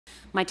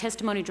My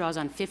testimony draws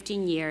on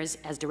 15 years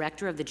as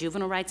director of the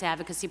Juvenile Rights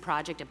Advocacy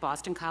Project at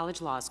Boston College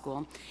Law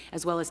School,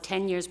 as well as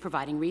 10 years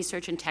providing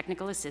research and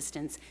technical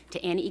assistance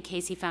to Annie E.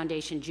 Casey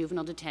Foundation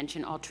Juvenile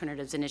Detention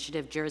Alternatives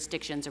Initiative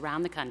jurisdictions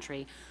around the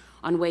country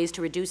on ways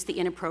to reduce the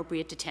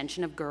inappropriate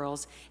detention of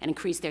girls and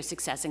increase their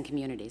success in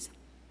communities.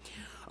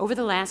 Over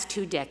the last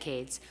 2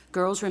 decades,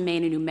 girls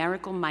remain a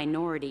numerical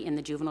minority in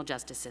the juvenile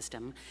justice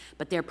system,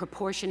 but their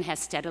proportion has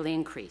steadily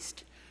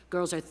increased.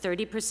 Girls are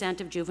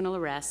 30% of juvenile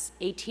arrests,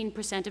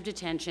 18% of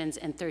detentions,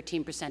 and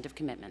 13% of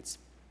commitments.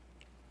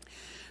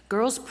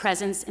 Girls'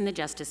 presence in the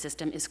justice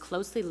system is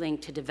closely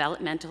linked to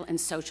developmental and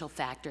social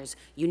factors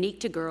unique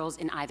to girls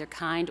in either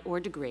kind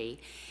or degree,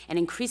 and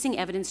increasing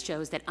evidence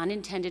shows that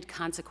unintended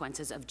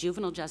consequences of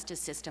juvenile justice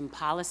system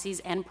policies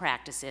and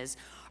practices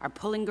are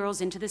pulling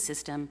girls into the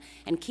system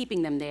and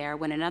keeping them there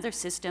when another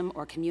system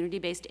or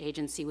community-based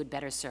agency would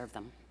better serve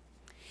them.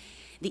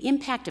 The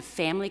impact of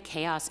family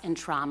chaos and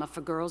trauma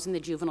for girls in the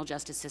juvenile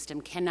justice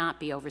system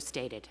cannot be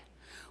overstated.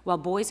 While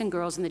boys and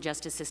girls in the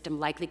justice system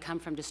likely come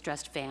from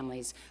distressed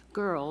families,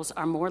 girls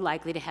are more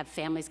likely to have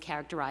families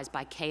characterized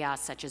by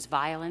chaos such as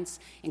violence,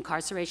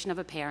 incarceration of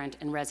a parent,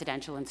 and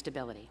residential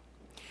instability.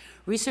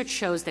 Research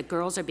shows that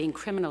girls are being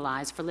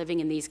criminalized for living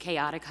in these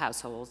chaotic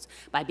households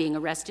by being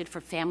arrested for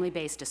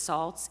family-based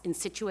assaults in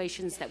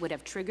situations that would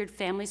have triggered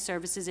family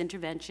services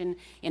intervention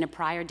in a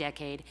prior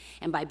decade,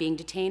 and by being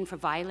detained for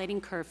violating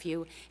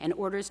curfew and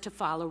orders to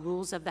follow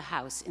rules of the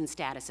house in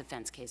status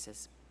offense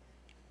cases.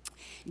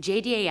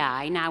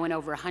 JDAI, now in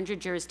over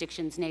 100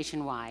 jurisdictions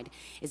nationwide,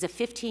 is a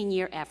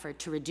 15-year effort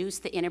to reduce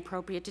the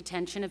inappropriate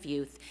detention of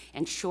youth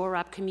and shore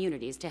up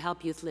communities to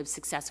help youth live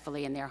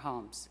successfully in their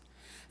homes.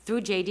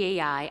 Through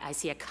JDAI, I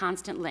see a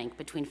constant link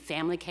between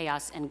family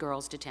chaos and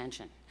girls'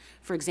 detention.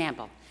 For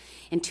example,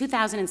 in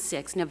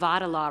 2006,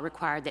 Nevada law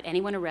required that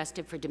anyone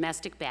arrested for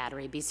domestic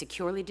battery be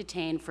securely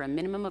detained for a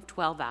minimum of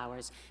 12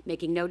 hours,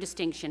 making no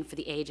distinction for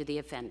the age of the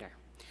offender.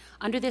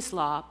 Under this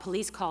law,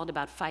 police called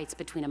about fights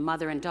between a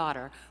mother and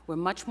daughter were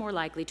much more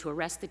likely to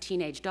arrest the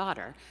teenage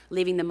daughter,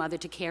 leaving the mother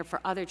to care for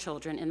other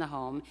children in the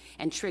home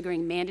and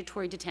triggering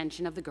mandatory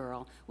detention of the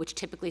girl, which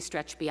typically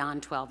stretched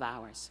beyond 12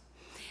 hours.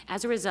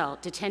 As a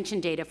result, detention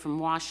data from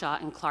Washoe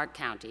and Clark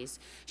counties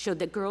showed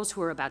that girls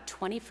who were about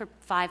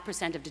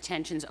 25% of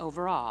detentions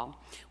overall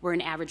were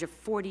an average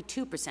of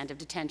 42% of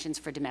detentions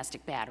for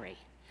domestic battery.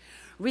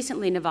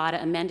 Recently,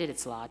 Nevada amended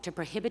its law to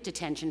prohibit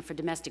detention for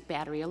domestic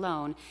battery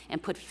alone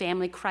and put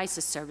family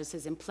crisis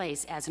services in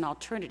place as an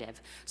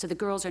alternative, so the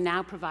girls are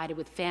now provided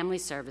with family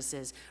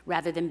services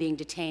rather than being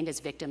detained as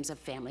victims of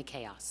family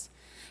chaos.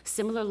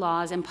 Similar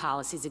laws and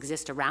policies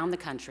exist around the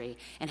country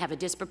and have a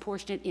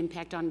disproportionate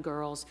impact on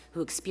girls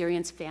who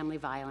experience family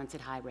violence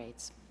at high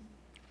rates.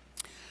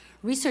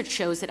 Research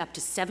shows that up to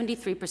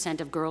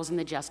 73% of girls in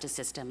the justice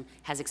system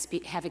have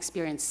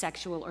experienced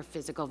sexual or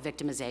physical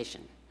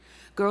victimization.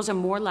 Girls are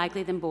more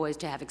likely than boys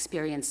to have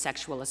experienced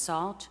sexual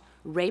assault,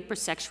 rape or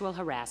sexual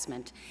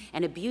harassment,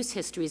 and abuse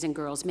histories in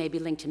girls may be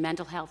linked to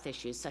mental health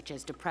issues such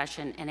as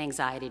depression and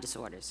anxiety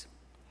disorders.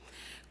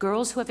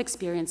 Girls who have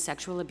experienced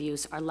sexual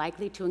abuse are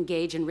likely to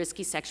engage in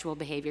risky sexual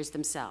behaviors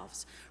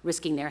themselves,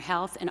 risking their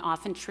health and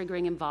often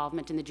triggering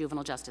involvement in the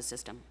juvenile justice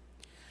system.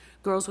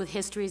 Girls with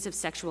histories of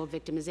sexual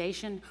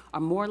victimization are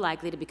more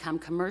likely to become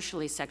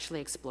commercially sexually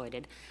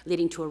exploited,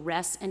 leading to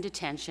arrests and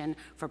detention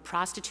for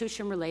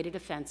prostitution-related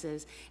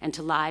offenses and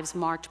to lives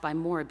marked by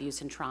more abuse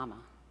and trauma.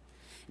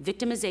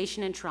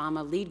 Victimization and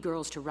trauma lead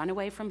girls to run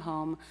away from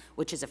home,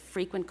 which is a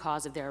frequent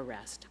cause of their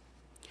arrest.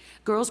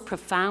 Girls'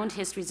 profound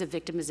histories of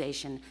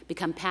victimization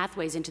become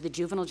pathways into the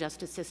juvenile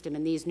justice system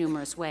in these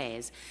numerous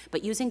ways,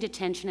 but using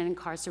detention and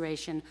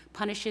incarceration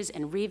punishes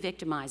and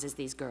re-victimizes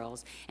these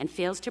girls and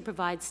fails to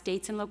provide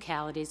states and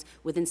localities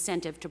with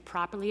incentive to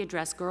properly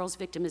address girls'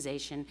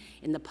 victimization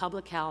in the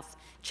public health,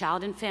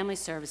 child and family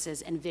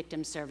services, and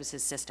victim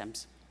services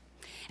systems.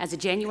 As a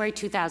January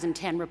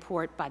 2010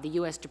 report by the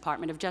U.S.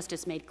 Department of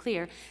Justice made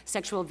clear,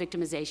 sexual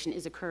victimization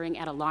is occurring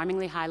at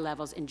alarmingly high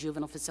levels in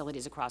juvenile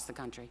facilities across the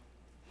country.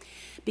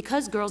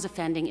 Because girls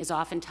offending is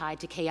often tied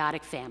to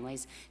chaotic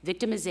families,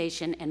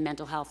 victimization, and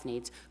mental health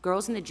needs,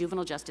 girls in the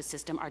juvenile justice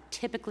system are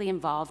typically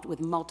involved with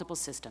multiple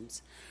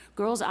systems.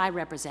 Girls I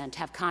represent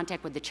have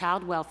contact with the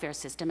child welfare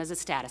system as a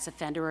status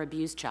offender or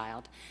abused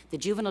child, the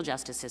juvenile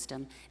justice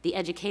system, the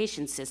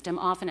education system,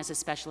 often as a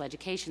special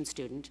education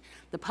student,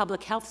 the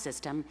public health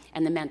system,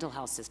 and the mental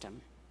health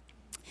system.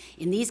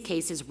 In these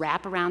cases,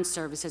 wraparound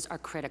services are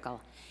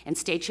critical, and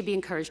states should be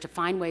encouraged to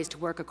find ways to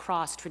work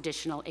across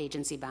traditional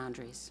agency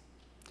boundaries.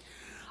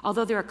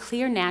 Although there are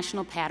clear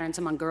national patterns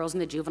among girls in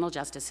the juvenile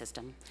justice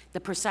system, the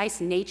precise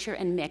nature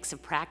and mix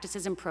of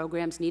practices and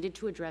programs needed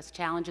to address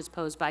challenges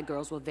posed by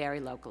girls will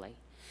vary locally.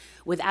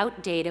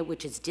 Without data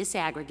which is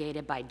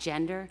disaggregated by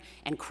gender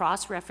and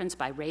cross-referenced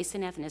by race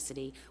and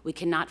ethnicity, we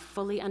cannot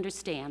fully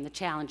understand the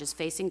challenges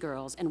facing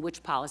girls and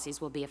which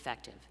policies will be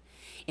effective.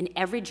 In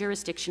every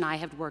jurisdiction I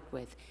have worked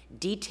with,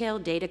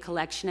 detailed data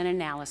collection and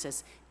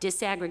analysis,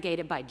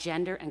 disaggregated by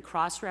gender and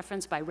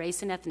cross-referenced by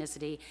race and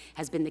ethnicity,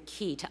 has been the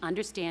key to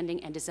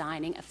understanding and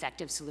designing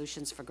effective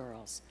solutions for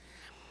girls.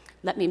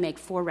 let me make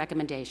 4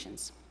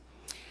 recommendations.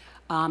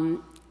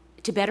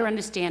 To better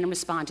understand and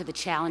respond to the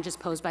challenges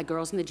posed by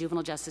girls in the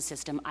juvenile justice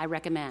system, I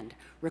recommend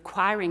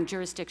requiring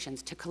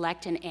jurisdictions to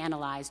collect and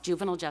analyze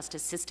juvenile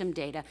justice system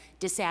data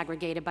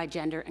disaggregated by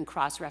gender and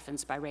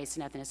cross-referenced by race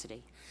and ethnicity,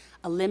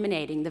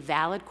 eliminating the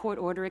valid court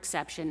order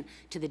exception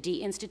to the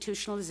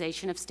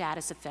deinstitutionalization of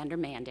status offender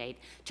mandate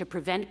to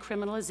prevent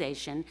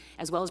criminalization,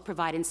 as well as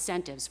provide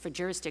incentives for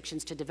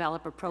jurisdictions to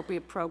develop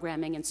appropriate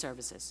programming and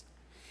services.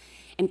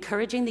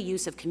 Encouraging the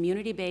use of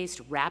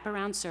community-based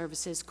wraparound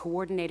services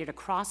coordinated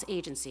across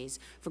agencies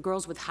for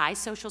girls with high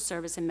social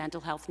service and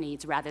mental health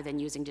needs rather than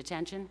using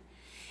detention,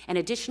 and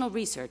additional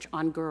research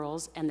on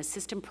girls and the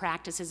system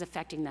practices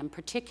affecting them,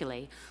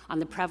 particularly on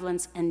the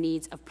prevalence and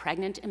needs of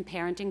pregnant and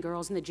parenting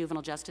girls in the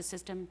juvenile justice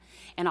system,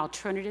 and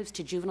alternatives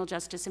to juvenile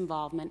justice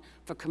involvement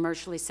for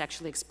commercially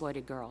sexually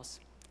exploited girls.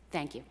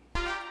 Thank you.